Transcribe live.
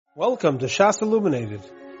Welcome to Shas Illuminated.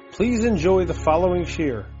 Please enjoy the following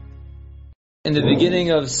shir. In the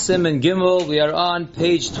beginning of Siman Gimel, we are on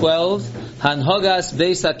page 12, Hanhogas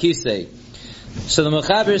Beis HaKisei. So the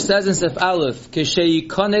Mechaber says in Sef Aleph, K'shei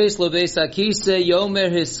yikones lo Beis HaKisei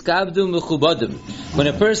yomer hiskabdu mechubadim. When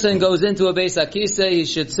a person goes into a Beis HaKisei, he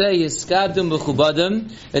should say hiskabdu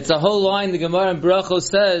mechubadim. It's a whole line the Gemara in Brachos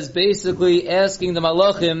says, basically asking the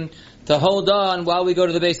Malachim to hold on while we go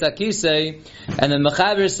to the Beis HaKisei. And the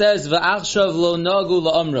Mechaber says, V'achshav lo nagu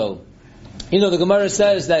la'amro. You know, the Gemara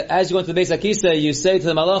says that as you go into the Beis HaKisei, you say to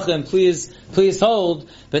the Malachim, please hold.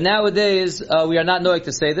 But nowadays, we are not knowing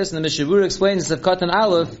to say this. And the Mishabura explains this of Katan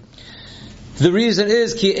Aleph. The reason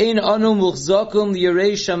is, Ki ein anu muchzakum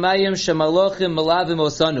yirei shamayim shemalachim malavim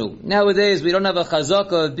osanu. Nowadays, we don't have a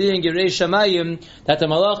chazaka of being yirei shamayim, that the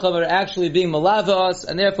malachim are actually being malava us,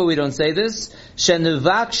 and therefore we don't say this.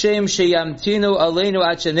 Shenivakshim sheyamtinu aleinu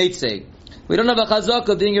ad sheneitzei. We don't have a chazaka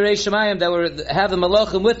of being yirei shamayim, that we have the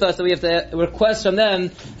malachim with us, that we have to request from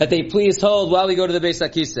them that they please hold while we go to the Beis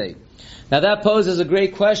HaKisei. Now that poses a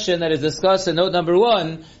great question that is discussed in note number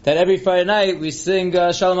 1, that every Friday night we sing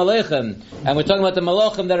Shalom Aleichem, and we're talking about the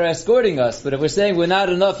malachim that are escorting us. But if we're saying we're not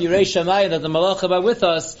enough Yirei Shamayim, that the malachim are with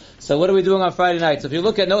us, so what are we doing on Friday night? So if you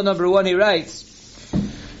look at note number 1, he writes,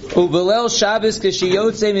 Ubelel Shabbos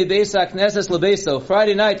k'shiyotze mi beis hakneses lebeso.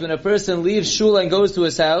 Friday night, when a person leaves shul and goes to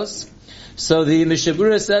his house, so the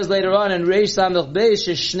Mishabura says later on in Reish Samech Beis,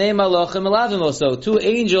 Shnei Malachim Elavim also. 2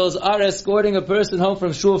 angels are escorting a person home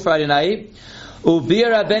from shul Friday night.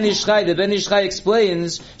 Ubira Ben Ishchai, the Ben Ishchai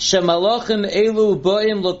explains, Shemalachim elu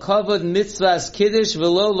bo'im l'kavod mitzvahs kiddush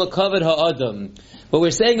v'lo l'kavod ha'adam. What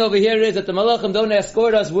we're saying over here is that the malachim don't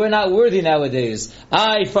escort us, we're not worthy nowadays.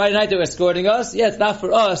 Friday night they're escorting us. Yeah, it's not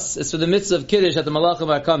for us, it's for the mitzvah of kiddush that the malachim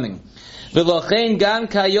are coming. Therefore,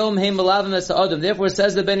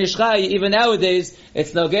 says the Ben Ishchai, even nowadays,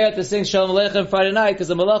 it's no gay to sing Shalom Aleichem Friday night, because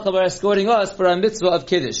the malachim are escorting us for our mitzvah of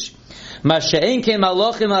Kiddush. Masha'en ke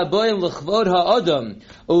malachim haboim l'chvod ha'adam,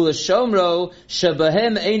 u'l'shomro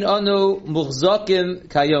shebahem ein anu muchzakim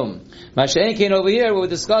kayom. Masha'en ke over here, we're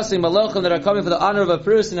discussing malachim that are coming for the honor of a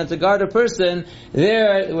person and to guard a person.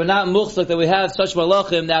 There, we're not muchzak that we have such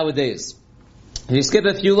malachim nowadays. If you skip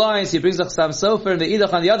a few lines, he brings a Chsam Sofer and the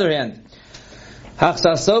Idach on the other hand.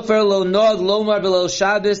 Chsam Sofer lo nog lomar below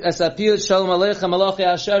Shabbos esapiyut Shalom Aleichem malachi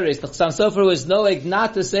asheris. The Chsam Sofer was knowing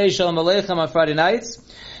not to say Shalom Aleichem on Friday nights.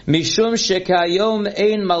 Mishum shekayom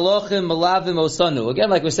ein malachim malavim osanu. Again,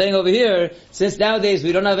 like we're saying over here, since nowadays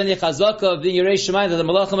we don't have any chazaka of being Yirei Shamayim that the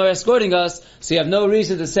malachim are escorting us, so you have no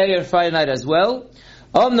reason to say it on Friday night as well.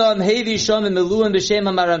 However, it is brought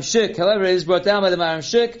down by the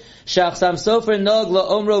Maramshik, Shachsam Sofer nog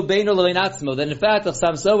la'omro beino le'inatzmo. That in fact,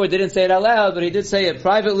 Chsam Sofer didn't say it out loud, but he did say it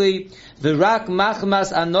privately. V'rak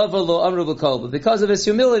machmas anova lo'omro b'kol. But because of his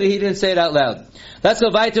humility, he didn't say it out loud. Let's go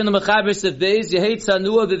weiter in the Mechaber Sef Beis. Yehet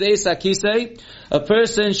tzanua b'beis hakisei. A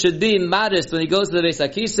person should be modest when he goes to the Beis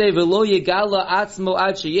HaKisei. V'lo yigala atzmo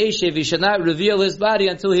ad sheyeshev. He should not reveal his body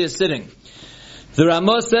until he is sitting. The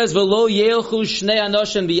Ramah says, "V'lo yelchu shnei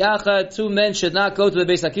anoshim biyachad." 2 men should not go to the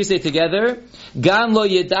Beis HaKisei together. Gam lo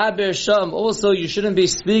yedaber sham. Also, you shouldn't be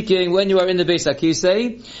speaking when you are in the Beis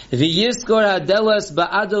HaKisei. V'yiskor hadelas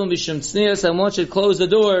ba'adol mishum tznius, and one should close the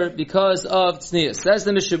door because of tznius. That's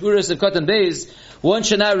the Mishaburas of Katan Beis. One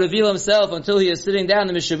should not reveal himself until he is sitting down.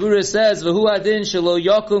 The Mishabura says, "V'hu adin shelo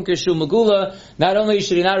yakum keshu magula." Not only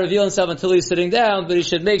should he not reveal himself until he's sitting down, but he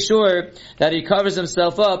should make sure that he covers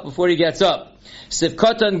himself up before he gets up. Sif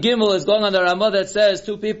Katan Gimel is going on the Ramah that says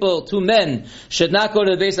 2 men should not go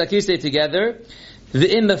to the Beis HaKisei together.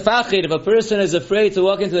 V'im mefachid, if a person is afraid to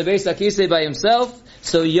walk into the Beis HaKisei by himself,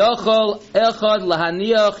 so yochol echad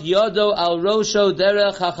lahaniach yodo al rosho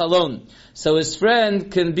derech hachalon. So his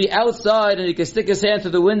friend can be outside and he can stick his hand to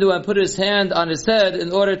the window and put his hand on his head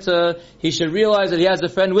in order he should realize that he has a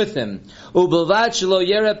friend with him. U'bilvat shelo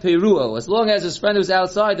yera peruo, as long as his friend who's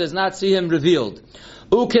outside does not see him revealed.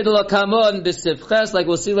 U'kedel kamon b'sivches, like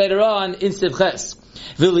we'll see later on in sivches.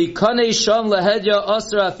 V'likanei sham lahedya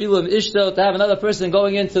asra afilum ishto, to have another person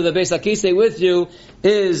going into the Beis HaKisei with you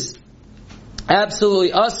is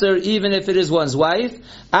absolutely usher, even if it is one's wife.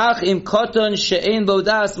 Ach im koton she'ein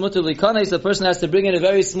bodas mutar likanei, so the person has to bring in a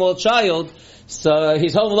very small child. So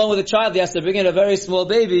he's home alone with a child, he has to bring in a very small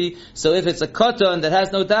baby. So if it's a koton that has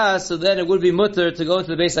no das, so then it would be mutar to go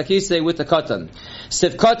into the Beis HaKisei with the koton.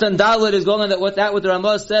 Sif koton dalet is going on that what the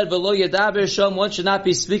Ramah said, v'lo yedaber sham, one should not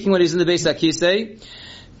be speaking when he's in the Beis HaKisei.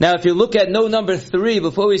 Now, if you look at note number 3,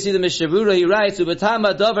 before we see the Mishavura, he writes,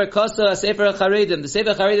 "Ubatama davar kosa sefer hacharedim." The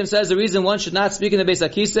Sefer Hacharedim says the reason one should not speak in the Beis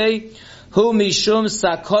HaKisei, hu mishum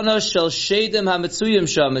sakona shel shedim hamitzuyim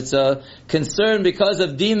sham. It's a concern because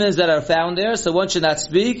of demons that are found there, so one should not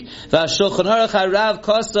speak. V'ashulchan aruch harav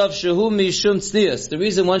kosav shehu mishum tznius. The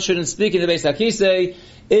reason one shouldn't speak in the Beis HaKisei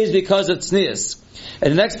is because of tznius.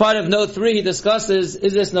 And the next part of note 3, he discusses,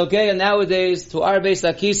 is this nogeya nowadays to our Beis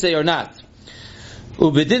HaKisei or not?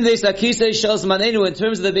 Ubedin Beis HaKisei shel zmanenu, in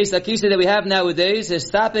terms of the Beis HaKisei that we have nowadays, is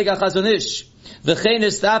tapik achazonish. V'chein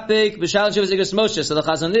is tapik b'shal shivas igros Moshe. So the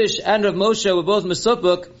Chazon Ish and Rav Moshe were both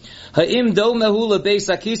mesupuk. Ha'im do mehu leBeis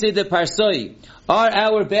HaKisei de parsoi. Are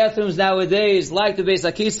our bathrooms nowadays like the Beis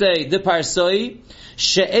HaKisei de parsoi?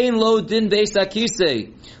 She'ein lo din Beis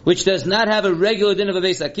HaKisei, which does not have a regular din of a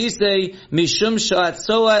Beis HaKisei, mishum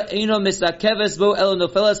sha'atzoa eino misakeves bo elo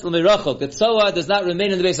nofeles l'mirachok. The tzoa does not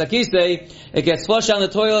remain in the Beis HaKisei. It gets flushed down the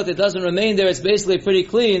toilet, it doesn't remain there, it's basically pretty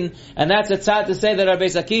clean, and that's a tzad to say that our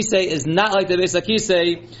Beis HaKisei is not like the Beis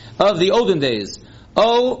HaKisei of the olden days.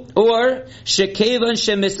 Or shekevan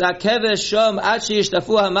shemisakeves sham ad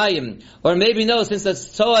sheyishtafu hamayim. Or maybe no, since the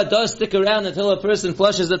tzoa does stick around until a person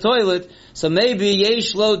flushes the toilet, so maybe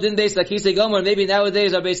yesh lo din Beis HaKisei gomer. Maybe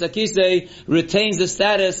nowadays our Beis HaKisei retains the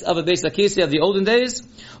status of a Beis HaKisei of the olden days.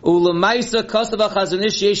 Ulemaisa kosav HaChazon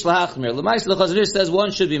Ish yesh lahachmir. Lemaisa the Chazon Ish says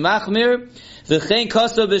one should be machmir. V'chein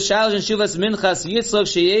kosav b'shal and shuvas minchas yitzlok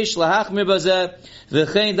sheyesh lahachmir bazeh.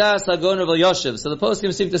 V'chein das hagoner v'yoshev. So the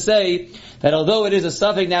poskim seem to say that although it is a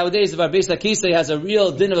suffix nowadays, if our Beis HaKisei has a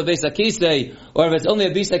real din of a Beis HaKisei, or if it's only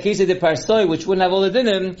a Beis HaKisei de parsoi, which wouldn't have all the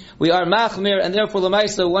dinim, we are machmir, and therefore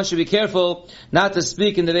lemaisa one should be careful not to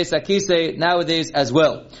speak in the Beis HaKisei nowadays as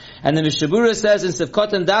well. And the Mishabura says in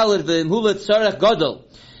Sivkot and Dalet v'imhulat tzarech gadol.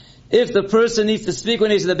 If the person needs to speak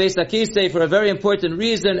when he's in the Beis HaKisei for a very important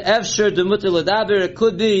reason, efshir demuter l'daber, it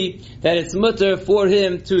could be that it's mutter for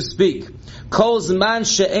him to speak. Kol zman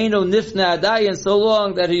she'eno nifna adai, and so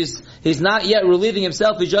long that he's not yet relieving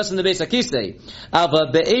himself, he's just in the Beis HaKisei. Ava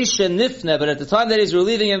be'eshe nifna, but at the time that he's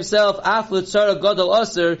relieving himself, af l'tzara gadol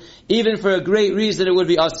aser, even for a great reason it would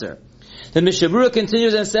be aser. The Mishabura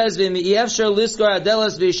continues and says, a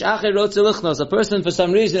person for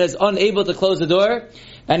some reason is unable to close the door,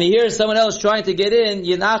 and he hears someone else trying to get in,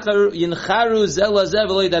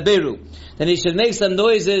 then he should make some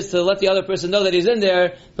noises to let the other person know that he's in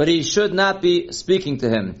there, but he should not be speaking to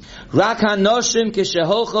him. Just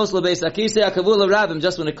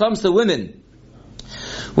when it comes to women,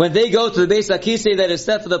 when they go to the Beis HaKisei that is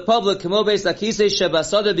set for the public, Kemo Beis HaKisei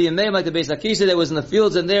Shebasada B'Yameim, like the Beis HaKisei that was in the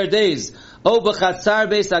fields in their days, O B'Chatzar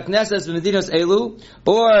Beis HaKnesses B'Medinos Elu,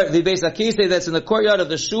 or the Beis HaKisei that's in the courtyard of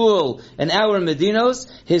the Shul in our Medinos,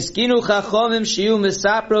 Hiskinu Chachomim Shiu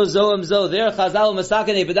Misapro Zoam Zo, their Chazal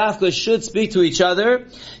Masakane B'Dafka should speak to each other,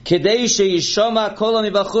 Kedei Sheishoma Kolam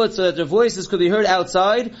Ibachut, so that their voices could be heard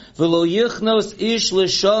outside, V'lo Yichnos Ish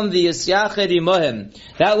L'Shom V'Yisyacher Imohem.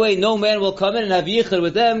 That way no man will come in and have yichud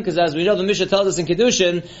with them, because as we know, the Mishnah tells us in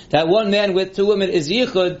Kedushin that one man with two women is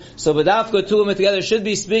yichud, so B'Dafka two women together should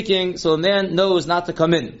be speaking, so a man knows not to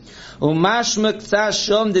come in. It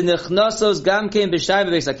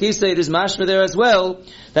is mashma there as well,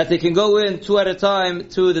 that they can go in two at a time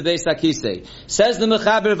to the Beis HaKisei. Says the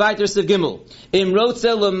Mechaber Vayter Siv Gimel, Im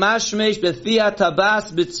rotze l'mashmesh b'thia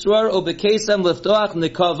tabas b'tzror o b'kesam l'ftoach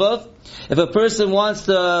nikavav. If a person wants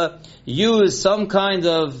to use some kind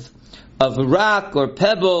of rock or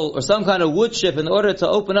pebble or some kind of wood chip in order to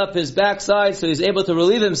open up his backside so he's able to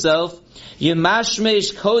relieve himself,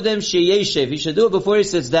 Yemashmesh kodem sheyeshev. He should do it before he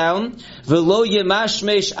sits down. V'lo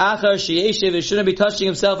yemashmesh achar sheyeshev. He shouldn't be touching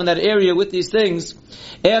himself in that area with these things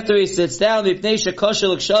after he sits down, because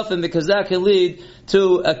that can lead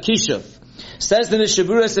to a kishuf. Says the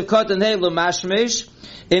Mishabura Sivkot and Hey L'mashmesh,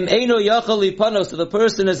 Im Eino Yachal Lipanos, if a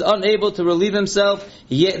person is unable to relieve himself,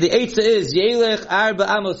 the Eitzah is, Yelech Arba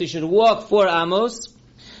Amos, he should walk 4 Amos,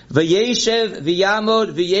 V'yeshev,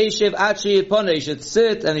 V'yamod, V'yeshev Achi Yipana, he should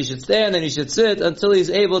sit, and he should stand, and he should sit, until he's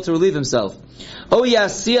able to relieve himself. O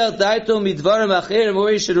Yasiyah Daito Midvarim Acherim,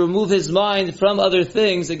 or he should remove his mind from other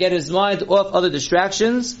things, and get his mind off other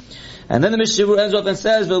distractions. And then the Mishabur ends up and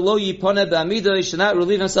says, "V'lo yiponeh b'amida," he should not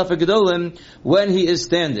relieve himself for gedolim when he is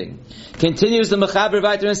standing. Continues the Mechaber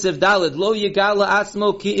Vayter in Siv Daled, "Lo yigala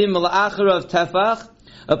atzmo ki'im la'acharav tefach."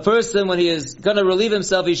 A person, when he is going to relieve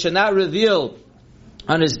himself, he should not reveal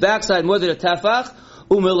on his backside more than a tefach.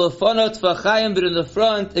 Umilofonot tefachayim, but in the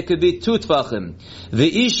front it could be 2 tefachim.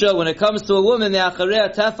 V'isha, when it comes to a woman, the acharei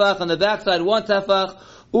tefach on the backside 1 tefach.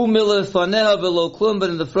 But in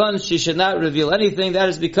the front she should not reveal anything. That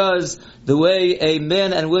is because the way a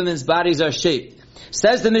man and women's bodies are shaped.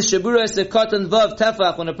 Says the Mishabura Sekatan Vav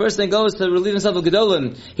Tefach, when a person goes to relieve himself of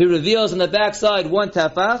Gedolim, he reveals on the backside 1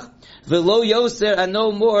 Tefach, Velo Yoser, and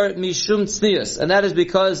no more Mishum Tznius, and that is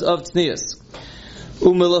because of Tznius.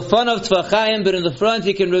 Umelafon of Tvachayim, but in the front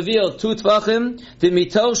he can reveal 2 Tvachim, the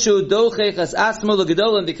Mitoshu Dochech as Asmo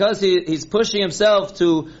Gedolim, because he's pushing himself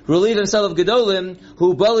to relieve himself of Gedolim,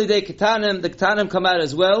 who Balide Ketanim, the Ketanim come out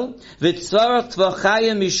as well, Vitzvarach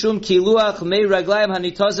Tvachayim Mishum Kiluach Mei Raglayim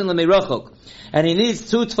Hanitozin Lemei Rachok. And he needs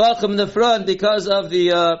 2 Tvachim in the front because of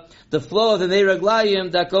the flow of the Mei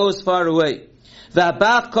Raglayim that goes far away. The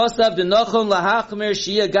Bach Kosav de Nochon Lahachmir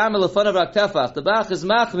Shia Gamel Lefonav Rak Tefach. The Bach is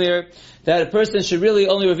Machmir that a person should really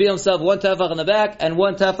only reveal himself 1 Tefach in the back and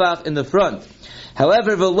 1 Tefach in the front.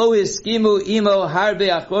 However, Velo Yiskimu Imo Harbe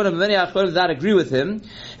Achronim, many Achronim do not agree with him.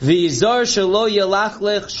 V'yizor Shelo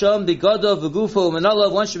Yelachlech Shom Bigodov V'gufo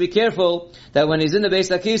U'menolav. One should be careful that when he's in the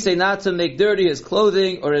Beis HaKisei not to make dirty his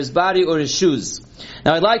clothing or his body or his shoes.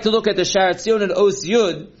 Now I'd like to look at the Sharat Zion and Os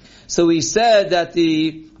Yud. So he said that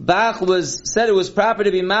the Bach said it was proper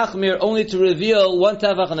to be machmir only to reveal 1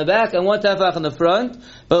 tefach in the back and 1 tefach in the front,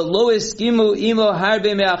 but lo eskimu imo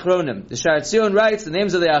harbe me achronim. The Sharat Zion writes the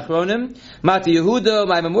names of the achronim, Mati Yehuda,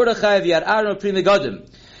 Maimon Mordechai, V'yad Aaron, Pri Megadim.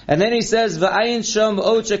 And then he says, V'ayin shom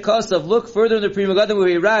oche kosav, look further in the Pri Megadim where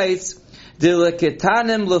he writes, Dile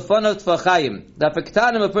ketanim lefonot tvachayim. That for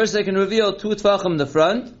ketanim a person can reveal 2 tvachim in the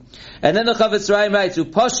front. And then the Chavetz Chaim writes,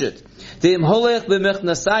 Upashit, the imholech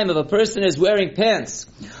b'mechnasayim, if a person is wearing pants,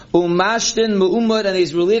 umashtin mu'umud, and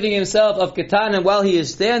he's relieving himself of ketanim while he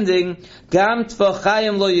is standing, gam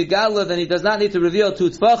tvachayim lo yigalav, and he does not need to reveal 2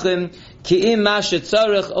 tvachim, ki'im mashet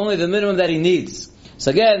tzarech, only the minimum that he needs. So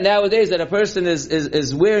again, nowadays that a person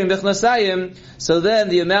is wearing mechnasayim, so then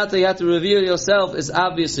the amount that you have to reveal yourself is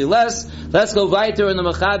obviously less. Let's go weiter in the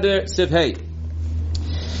Mechaber Sivhei.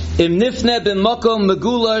 Im nifne b'makom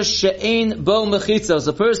megula she'ein bo mechitzos.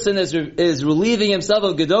 A person is relieving himself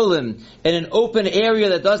of gedolim in an open area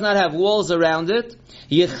that does not have walls around it.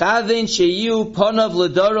 Yechavin sheyu ponav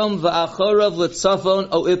l'darom v'achorav l'tzafon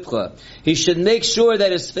o ipcha. He should make sure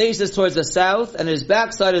that his face is towards the south and his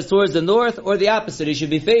backside is towards the north, or the opposite. He should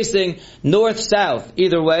be facing north-south,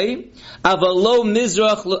 either way. Aval lo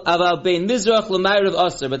mizrach, aval bein mizrach l'mayrav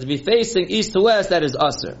aser. But to be facing east to west, that is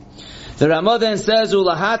aser. The Ramah then says,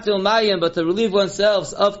 Ulahatil mayim, but to relieve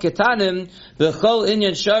oneself of ketanim, b'chol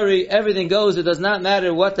inyan shari, everything goes, it does not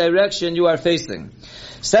matter what direction you are facing.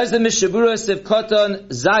 Says the Mishabura Sivkoton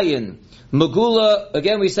Zayin, Megula,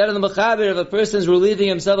 again we said in the Mechaber, if a person is relieving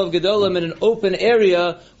himself of Gedolim in an open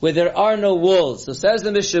area where there are no walls. So says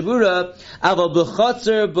the Mishabura, Aval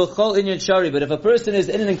b'chotzer b'chol inyan shari, but if a person is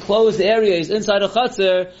in an enclosed area, he's inside a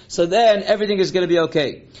chotzer, so then everything is going to be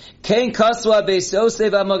okay. Kain kaswa Beis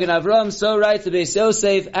Yosef Magen Avram, so writes the Beis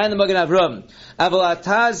Yosef and the Magen Avram. Aval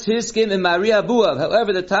ataz hiskim in Maria Buav.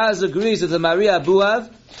 However, the Taz agrees with the Maria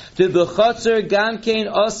Buav. The b'chotzer gamkein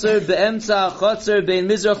aser be'emtza chotzer bein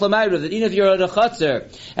mizrach l'mayrav. That even if you're in a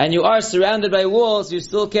chotzer and you are surrounded by walls, you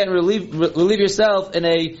still can't relieve yourself in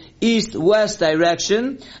a east-west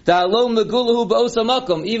direction. Da'alom megulahu ba'osa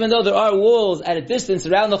makom. Even though there are walls at a distance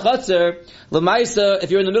around the chotzer, l'maisa,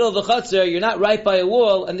 if you're in the middle of the chotzer, you're not right by a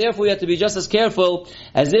wall, and therefore you have to be just as careful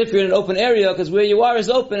as if you're in an open area, because where you are is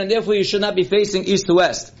open, and therefore you should not be facing east to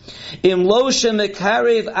west. Im lo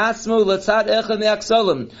shemekarev atzmo l'tzad echad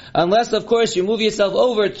me'aksalim. Unless, of course, you move yourself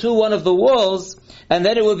over to one of the walls, and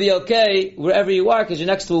then it will be okay wherever you are, because you're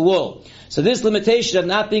next to a wall. So this limitation of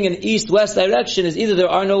not being in east-west direction is either there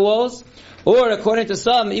are no walls, or according to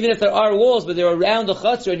some, even if there are walls, but they're around the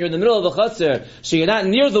chutzner and you're in the middle of the chutzner, so you're not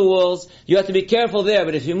near the walls, you have to be careful there.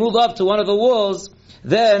 But if you move up to one of the walls,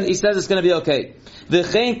 then he says it's going to be okay.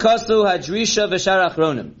 V'chein kasu hadrisha v'shar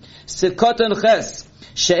achronim. Sivkoton ches.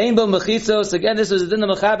 She'ein bo mechitzos. Again, this is in the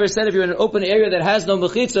Mechaber said if you're in an open area that has no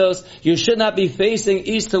mechitzos, you should not be facing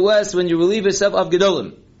east to west when you relieve yourself of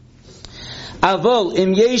gedolim. Avol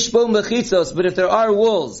im yesh bo mechitzos, but if there are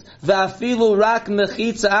walls, va'afilu rak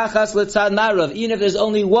mechitza achas letzad marav, even if there's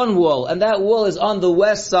only one wall, and that wall is on the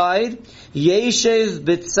west side, yeshev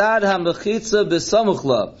b'tzad ha-mechitza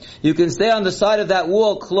b'samuchla. You can stay on the side of that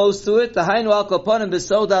wall close to it. Tahainu al kaponim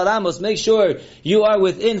b'sod al amos. Make sure you are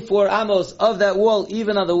within 4 amos of that wall,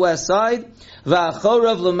 even on the west side.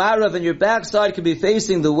 Va'achorav l'marav, and your backside can be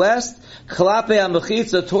facing the west. Chlape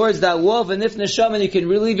ha-mechitza, towards that wall. V'nif nesham, and you can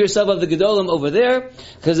relieve yourself of the gedolim over there.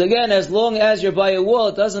 Because again, as long as you're by a wall,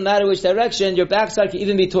 it doesn't matter which direction, your backside can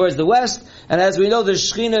even be towards the west. And as we know,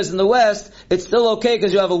 there's shchinas in the west, it's still okay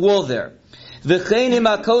because you have a wall there. V'chein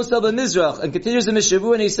makosel b'mizrach, and continues the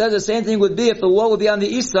Mishavu, and he says the same thing would be if the wall would be on the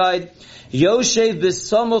east side. Yoshev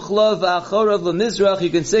b'samuch lo v'achorav l'mizrach,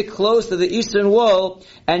 you can sit close to the eastern wall,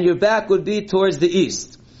 and your back would be towards the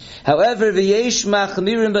east. However, v'yesh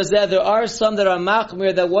machmirim bazeh, there are some that are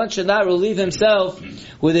machmir that one should not relieve himself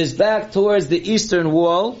with his back towards the eastern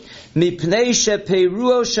wall. Mipnei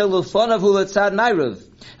sheperuo shelufanav hu letzad ma'irav.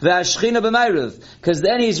 Because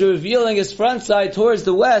then he's revealing his front side towards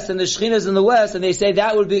the west, and the Shechina is in the west, and they say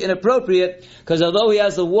that would be inappropriate, because although he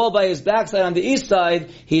has the wall by his backside on the east side,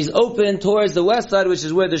 he's open towards the west side, which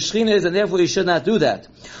is where the Shechina is, and therefore he should not do that.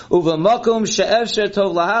 Uvamakum she'efsher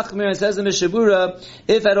tov lahachmir, and says in Mishabura,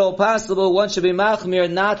 if at all possible, one should be machmir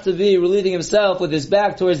not to be relieving himself with his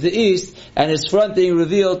back towards the east, and his front being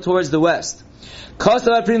revealed towards the west.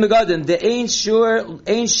 The ain't sure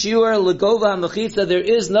legova hamechitza. There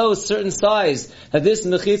is no certain size that this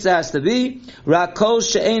mechitza has to be. Rakol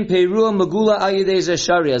she'ein peirua magula ayidei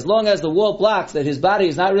zeshari. As long as the wall blocks that his body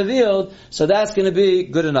is not revealed, so that's going to be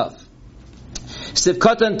good enough.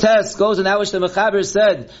 Sivkatan test goes in that which the Mechaber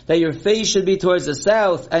said that your face should be towards the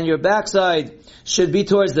south and your backside should be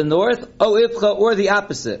towards the north. Ibcha, or the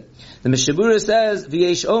opposite. The Mishabura says,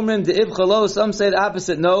 V'yesh omrim de'ibcha lo, some say the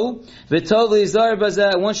opposite, no. V'tov li'zar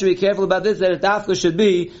bazeh, one should be careful about this, that it dafka should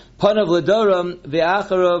be panav l'doram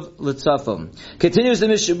v'acharav l'tzafam. Continues the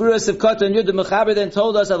Mishabura Sivkatan Yud, the Mechaber then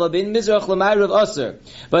told us, Alabin mizrach l'mayrav aser,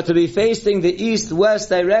 but to be facing the east-west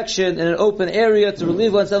direction in an open area to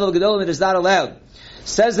relieve oneself of gedolim, it is not allowed.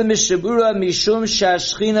 Says the Mishabura, Mishum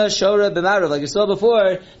Shashchina Shora B'marav. Like you saw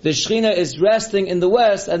before, the Shechina is resting in the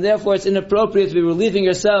west, and therefore it's inappropriate to be relieving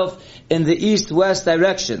yourself in the east-west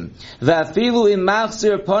direction. V'afilu im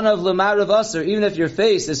machzir panav l'marav aser. Even if your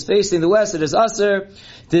face is facing the west, it is aser.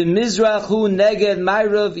 The Mizrach hu neged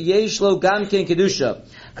mayrav yeshlo gamken kedusha.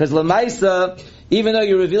 Because l'maisa, even though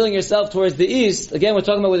you're revealing yourself towards the east, again we're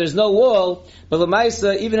talking about where there's no wall, but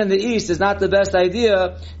l'maisa, even in the east, is not the best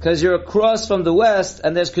idea, because you're across from the west,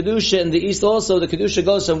 and there's kedusha in the east also. The kedusha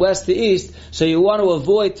goes from west to east, so you want to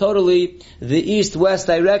avoid totally the east-west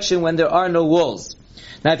direction when there are no walls.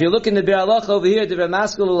 Now, if you look in the Bir Halacha over here, the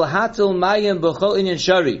Ramaskal Hatil Mayim B'chol Inyan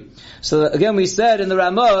Shari. So again, we said in the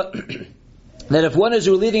Ramah that if one is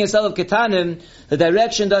relieving himself of ketanim, the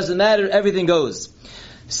direction doesn't matter; everything goes.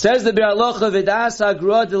 Says the Bir Halacha, V'das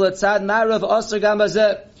HaGra D'Latzad Marav Aser Gam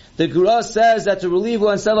Bazeh. The Gra says that to relieve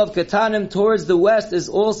oneself of ketanim towards the west is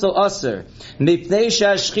also aser. Mipnei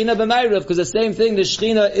she'ashchina b'mayrav, because the same thing, the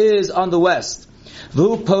Shechina is on the west.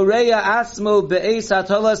 V'hu poreya atzmo be'eis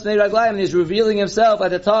hatolas meiraglayim, and he's revealing himself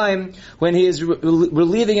at the time when he is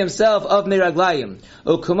relieving himself of meiraglayim.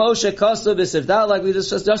 U'kamo she'kasu b'sivdalet, like we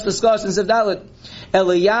just discussed in Sivdalet.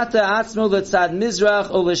 Eliyata atzmo l'tzad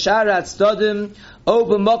mizrach o l'sharat stadim o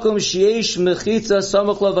b'makom sheyesh mechitza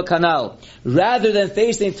samuch lo v'kanal. Rather than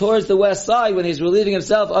facing towards the west side when he's relieving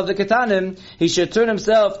himself of the ketanim, he should turn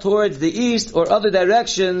himself towards the east or other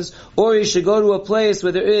directions, or he should go to a place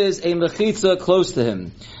where there is a mechitza close to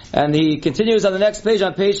him. And he continues on the next page,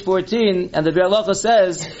 on page 14, and the Bir Halacha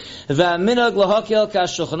says, V'aminag l'hakel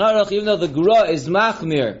k'ashulchan aruch, even though the Gra is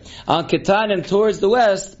machmir on ketanim towards the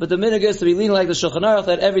west, but the minhag is to be leaning like the Shulchan Aruch,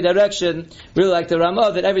 that every direction, really like the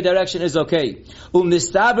Ramah, that every direction is okay. And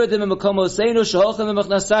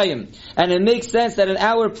it makes sense that in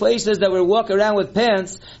our places that we walk around with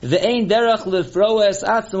pants, the ein derech lefroes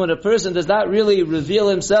atzim, when a person does not really reveal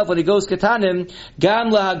himself when he goes ketanim,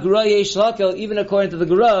 gam lahagra yesh hakel, even according to the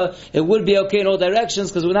Gra, it would be okay in all directions,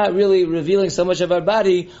 because we're not really revealing so much of our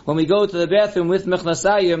body when we go to the bathroom with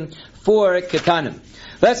mechnasayim for ketanim.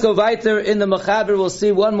 Let's go weiter in the Mechaber. We'll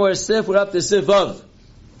see one more sif. We're up to sif Vav.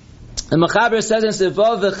 The Mechaber says in sif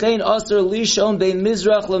Vav, v'chein aser lishon bein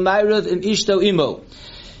mizrach l'mayrav im ishto imo.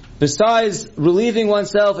 Besides relieving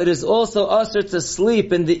oneself, it is also aser to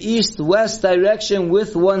sleep in the east-west direction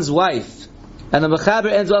with one's wife. And the Mechaber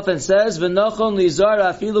ends off and says, "V'nochon lizar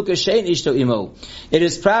afilu kashein ishto imo." It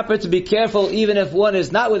is proper to be careful, even if one is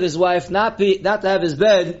not with his wife, not to have his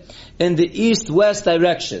bed in the east-west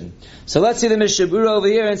direction. So let's see the Mishabura over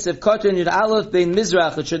here in Sivkatan Yud Aleph Bein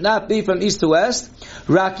Mizrach. It should not be from east to west.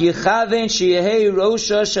 Rak yichaven sheyehei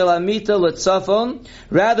rosha shel amita letzafon.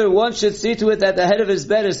 Rather, one should see to it that the head of his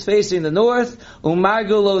bed is facing the north.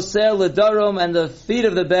 Umargu loser ledarom, and the feet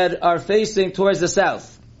of the bed are facing towards the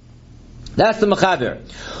south. That's the Mechaber.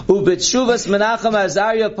 Ubetshuvas Menachem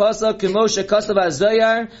Azariah Pasal Kimosha Kasav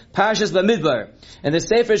Azayar Parshas Bamidbar. And the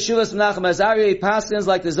Sefer Shuvas Menachem Azariah, he paskins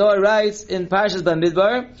like the Zohar writes in Parshas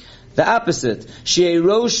Bamidbar, the opposite. Shei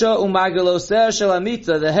Rosha Umargaloser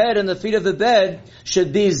Shalamita. The head and the feet of the bed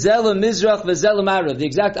should be Zela Mizrach V'Zela Marav. The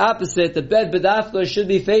exact opposite. The bed Bedafka should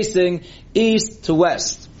be facing east to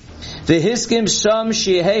west. The hiskim sham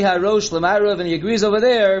shehei harosh l'marav, and he agrees over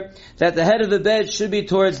there that the head of the bed should be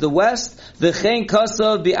towards the west. The chen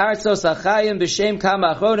kasav bi'artzos achayim b'shem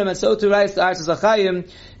kama achronim, and so to writes the artzos achayim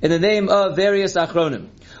in the name of various achronim.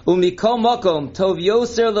 Umikol makom tov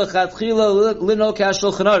yoser lechatchila lino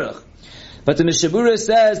kashulchan aruch. But the Mishabura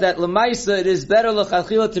says that l'maisa it is better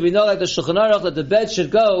lechatchila to be known like the Shulchan Aruch that the bed should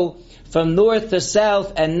go from north to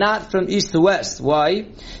south and not from east to west. Why?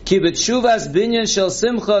 Ki b'tshuvas binyan shel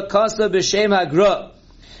simcha kasa b'shem hagra.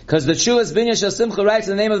 Because the Tshuvas binyan shel simcha writes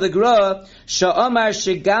in the name of the Gra, sha'amar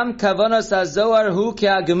shigam kavanas hazohar hu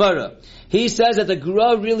ke'ha-gemara. He says that the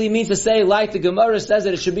Gra really means to say, like the Gemara says,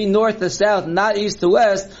 that it should be north to south, not east to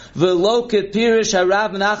west. V'lo k'pirish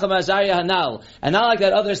harav Menachem Azariah hanal. And not like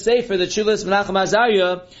that other sefer, the Tshuvas Menachem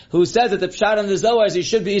Azariah, who says that the pshat in the Zohar is he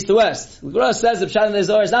should be east to west. The Gra says the pshat in the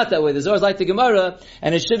Zohar is not that way. The Zohar is like the Gemara,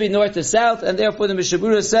 and it should be north to south, and therefore the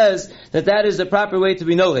Mishabura says that that is the proper way to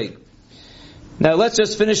be noheg. Now let's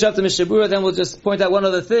just finish up the Mishabura, then we'll just point out one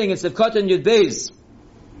other thing. It's the Katan Yud Beis.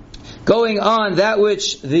 Going on that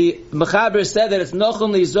which the Mechaber said that it's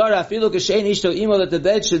Nochum Lizar Afilu Kashein Ishto Imo, that the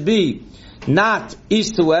bed should be not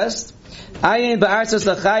east to west. Ayin ba'artzas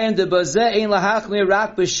lachayim de bazeh ein lahachmir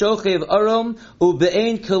rak b'shochev arom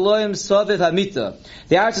u'be'ein keloim soviv hamita.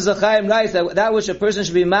 The artzas lachayim writes that which a person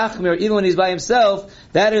should be machmir even when he's by himself,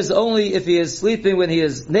 that is only if he is sleeping when he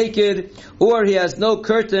is naked or he has no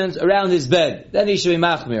curtains around his bed. Then he should be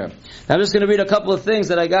machmir. Now I'm just going to read a couple of things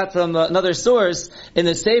that I got from another source. In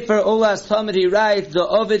the Sefer Olas Talmud he writes, the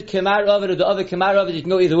Ovid Kemar Ovid or the Ovid Kemar Ovid, you can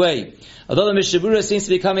go either way. Although the Mishabura seems to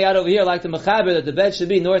be coming out over here like the Mechaber, that the bed should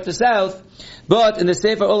be north to south, but in the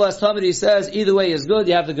Sefer Olas Talmud he says either way is good.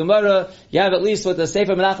 You have the Gemara, you have at least what the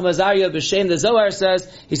Sefer Menachem Azariah B'Shem the Zohar says.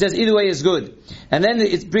 He says either way is good. And then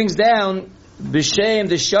it brings down B'Shem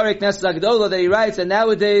the Sharik Nesel Agdola that he writes that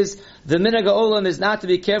nowadays the Minhag Olam is not to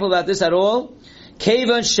be careful about this at all.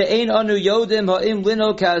 Kevan she'ein anu yodim ha'im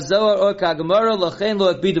lino ka'zohar or ka'gemara lachein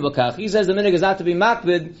lo akbidu b'kach. He says the minhag is not to be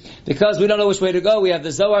makbid because we don't know which way to go. We have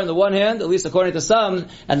the Zohar on the one hand, at least according to some,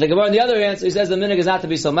 and the Gemara on the other hand. So he says the minhag is not to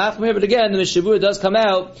be so machmir. But again, the Mishabura does come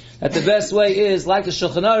out that the best way is like the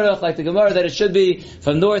Shulchan Aruch, like the Gemara, that it should be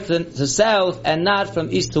from north to south and not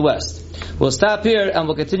from east to west. We'll stop here and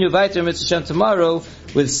we'll continue weiter Mitzvah Shem tomorrow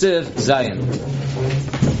with Siv Zion.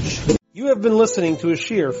 You have been listening to a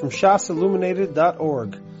shiur from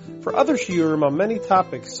shasilluminated.org. For other shiurim on many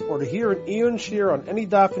topics, or to hear an Iyun shiur on any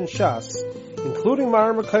daf in Shas, including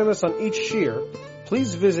Ma'ar Mekaymas on each shiur,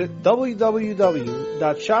 please visit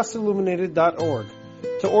www.shasilluminated.org.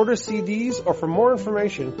 To order CDs or for more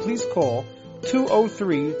information, please call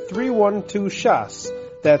 203-312-SHAS.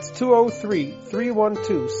 That's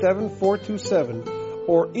 203-312-7427,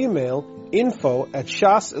 or email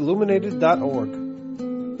info@shasilluminated.org.